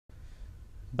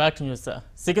Back to news.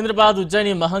 Secunderabad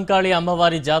Ujjaini Mahankali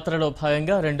అమ్మవారి జాతరలో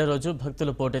భాగంగా రెండో రోజు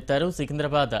భక్తులు పోటెత్తారు.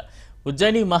 సికింద్రాబాద్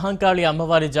ఉజ్జయిని మహంకాళి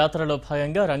అమ్మవారి జాతరలో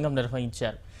భాగంగా రంగం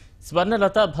నిర్వహించారు.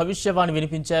 స్వర్ణలత భవిష్యవాణి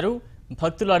వినిపించారు.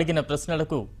 భక్తులు అడిగిన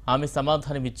ప్రశ్నలకు ఆమె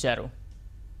సమాధానమిచ్చారు.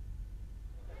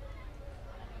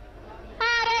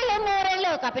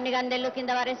 కపిని గందెళ్ళు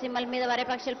కింద వరే సింహల మీద వరే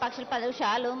పక్షులు పక్షులు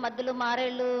పదవుషాలు మద్దులు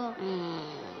మారేళ్ళు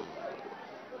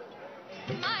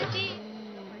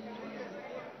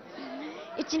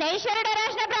ఇచ్చిన ఈశ్వరుడు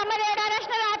రాసిన బ్రహ్మదేవుడు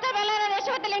రాసిన రాత వెళ్ళ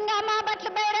రేషవతి లింగమ్మ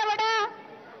బట్లు బైరవుడు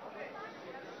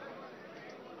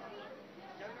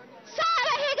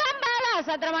సారహి గంబాల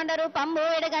సద్రమండ రూపంబు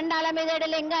ఏడు గండాల మీద ఏడు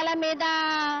లింగాల మీద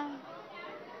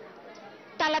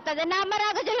తలతది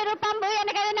నామరాగజుల రూపంబు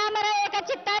వెనకది నామర ఏక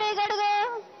చిత్తారి గడుగు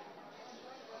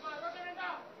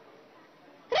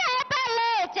రేపల్లె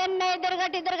చెన్నై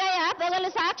దుర్గటి దుర్గయ్య పొగలు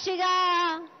సాక్షిగా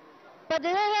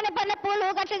పొద్దున పన్న పూలు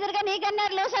గట్టి దుర్గ నీ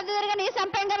గన్నర్లు సద్దు దుర్గ నీ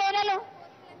సంపంగ వేనలు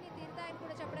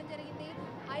చెప్పడం జరిగింది.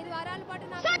 5 వారాల పాటు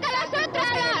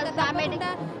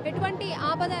ఎటువంటి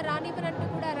ఆపద రానివ్వనట్టు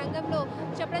కూడా రంగంలో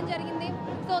చెప్పడం జరిగింది.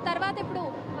 సో తర్వాత ఇప్పుడు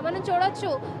మనం చూడొచ్చు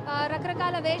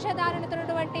రకరకాల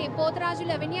వేషధారణతున్నటువంటి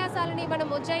పోతరాజుల విన్యాసాలని మనం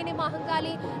ఉజ్జయిని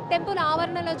మహంకాళి టెంపుల్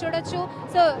ఆవరణలో చూడొచ్చు.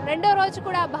 సో రెండో రోజు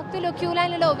కూడా భక్తులు క్యూ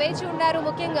లైన్లలో వేచి ఉన్నారు.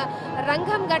 ముఖ్యంగా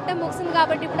రంగం ఘట్టం ముగిసింది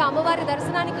కాబట్టి ఇప్పుడు అమ్మవారి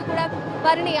దర్శనానికి కూడా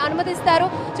వారిని అనుమతిస్తారు.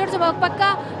 చూడొచ్చు ఒక పక్క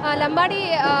లంబాడి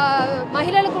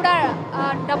మహిళలు కూడా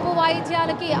డప్పు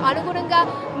వాయిద్యాలకి అనుగుణంగా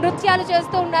నృత్యాలు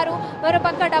చేస్తూ ఉన్నారు. మరో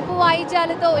పక్క డప్పు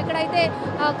వాయిద్యాలతో ఇక్కడైతే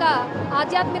ఒక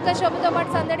ఆధ్యాత్మిక శోభతో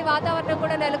పాటు సందడి వాతావరణం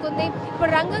కూడా నెలకొంది.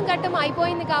 ఇప్పుడు రంగం ఘట్టం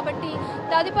అయిపోయింది కాబట్టి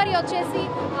తదుపరి వచ్చేసి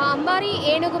అంబారి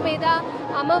ఏనుగు మీద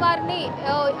అమ్మవారిని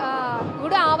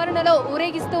గుడి ఆవరణలో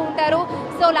ఊరేగిస్తూ ఉంటారు.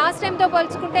 సో లాస్ట్ టైంతో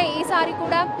పోల్చుకుంటే ఈసారి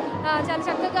కూడా చాలా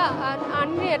చక్కగా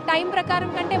అన్ని టైం ప్రకారం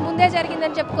కంటే ముందే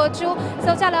జరిగిందని చెప్పుకోవచ్చు.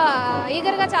 సో చాలా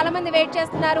ఈగర్గా చాలామంది వెయిట్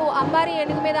చేస్తున్నారు అంబారి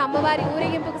ఏనుగు మీద అమ్మవారి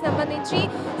ఊరేగింపుకు సంబంధించి.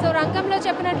 సో రంగంలో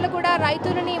చెప్పినట్లు కూడా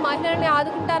రైతులని మహిళలని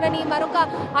ఆదుకుంటానని మరొక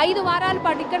 5 వారాల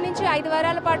పాటు ఇక్కడి నుంచి 5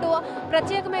 వారాల పాటు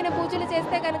ప్రత్యేకమైన పూజలు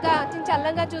చేస్తే కనుక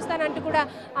చల్లంగా చూస్తానంటూ కూడా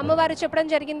అమ్మవారు చెప్పడం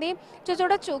జరిగింది.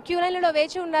 చూడొచ్చు క్యూ లైన్లలో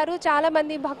వేచి ఉన్నారు. చాలా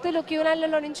మంది భక్తులు క్యూ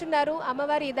లైన్లలో నించున్నారు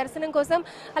అమ్మవారి దర్శనం కోసం.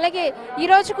 అలాగే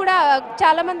ఈరోజు కూడా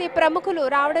చాలా మంది ప్రముఖులు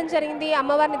రావడం జరిగింది,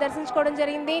 అమ్మవారిని దర్శించుకోవడం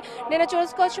జరిగింది. నేను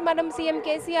చూసుకోవచ్చు మనం సీఎం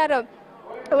కేసీఆర్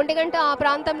 1 గంట ఆ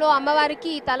ప్రాంతంలో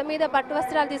అమ్మవారికి తల మీద పట్టు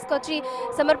వస్త్రాలు తీసుకొచ్చి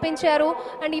సమర్పించారు.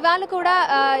 అండ్ ఇవాళ కూడా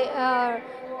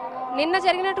నిన్న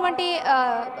జరిగినటువంటి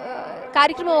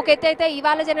కార్యక్రమం ఒక ఎత్తు అయితే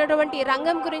ఇవాళ జరిగినటువంటి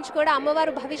రంగం గురించి కూడా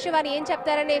అమ్మవారు భవిష్యవాణి ఏం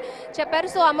చెప్తారని చెప్పారు.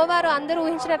 సో అమ్మవారు అందరూ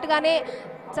ఊహించినట్టుగానే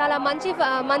చాలా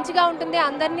మంచిగా ఉంటుంది,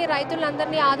 అందరినీ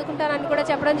రైతులందరినీ ఆదుకుంటారని కూడా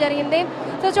చెప్పడం జరిగింది.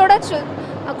 సో చూడొచ్చు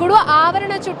గుడి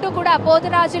ఆవరణ చుట్టూ కూడా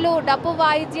పోతురాజులు డప్పు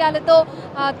వాయిద్యాలతో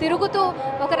తిరుగుతూ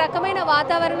ఒక రకమైన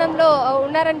వాతావరణంలో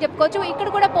ఉన్నారని చెప్పుకోవచ్చు. ఇక్కడ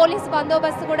కూడా పోలీస్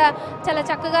బందోబస్తు కూడా చాలా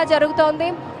చక్కగా జరుగుతోంది.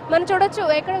 మనం చూడొచ్చు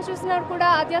ఎక్కడ చూసినా కూడా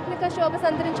ఆధ్యాత్మిక శోభ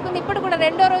సంతరించుకుంది. ఇప్పుడు కూడా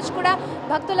రెండో రోజు కూడా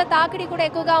భక్తుల తాకిడి కూడా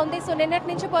ఎక్కువగా ఉంది. సో నిన్నటి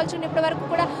నుంచి పోల్చుకుని ఇప్పటి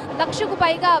వరకు కూడా 1,00,000కు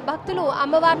పైగా భక్తులు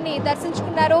అమ్మవారిని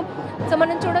దర్శించుకున్నారు. సో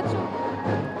మనం చూడొచ్చు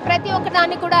ప్రతి ఒక్క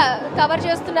దాన్ని కూడా కవర్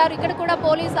చేస్తున్నారు. ఇక్కడ కూడా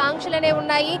పోలీస్ ఆంక్షలనే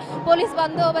ఉన్నాయి, పోలీస్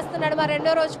బందోబస్తు నడుమ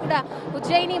రెండో రోజు కూడా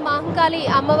ఉజ్జయిని మహంకాళి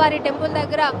అమ్మవారి టెంపుల్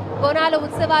దగ్గర బోనాల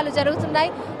ఉత్సవాలు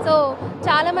జరుగుతున్నాయి. సో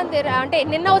చాలామంది అంటే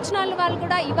నిన్న వచ్చిన వాళ్ళు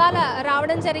కూడా ఇవాళ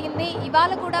రావడం జరిగింది.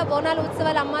 ఇవాళ కూడా బోనాల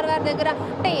ఉత్సవాలు అమ్మవారి దగ్గర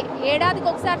అంటే ఏడాదికి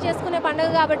ఒకసారి చేసుకునే పండుగ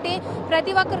కాబట్టి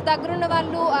ప్రతి ఒక్కరు దగ్గరున్న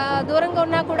వాళ్ళు దూరంగా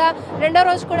ఉన్నా కూడా రెండో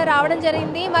రోజు కూడా రావడం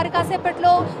జరిగింది. మరి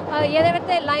కాసేపట్లో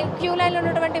ఏదైతే క్యూ లైన్లో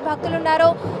ఉన్నటువంటి భక్తులు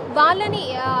ఉన్నారో వాళ్ళని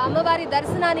అమ్మవారి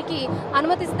దర్శనానికి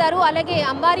అనుమతిస్తారు. అలాగే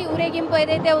అమ్మవారి ఊరేగింపు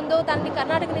ఏదైతే ఉందో దాన్ని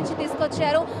కర్ణాటక నుంచి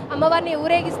తీసుకొచ్చారు, అమ్మవారిని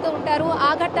ఊరేగిస్తూ ఉంటారు. ఆ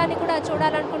ఘట్టాన్ని కూడా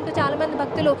చూడాలనుకుంటూ చాలా మంది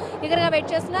భక్తులు ఈగర్గా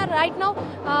వెయిట్ చేస్తున్నారు. రైట్ నౌ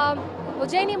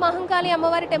ఉజ్జయిని మహంకాళి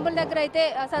అమ్మవారి టెంపుల్ దగ్గర అయితే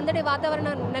సందడి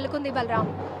వాతావరణం నెలకొంది. Balaram,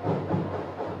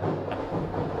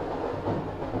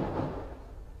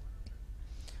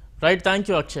 right, thank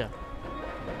you Akshay.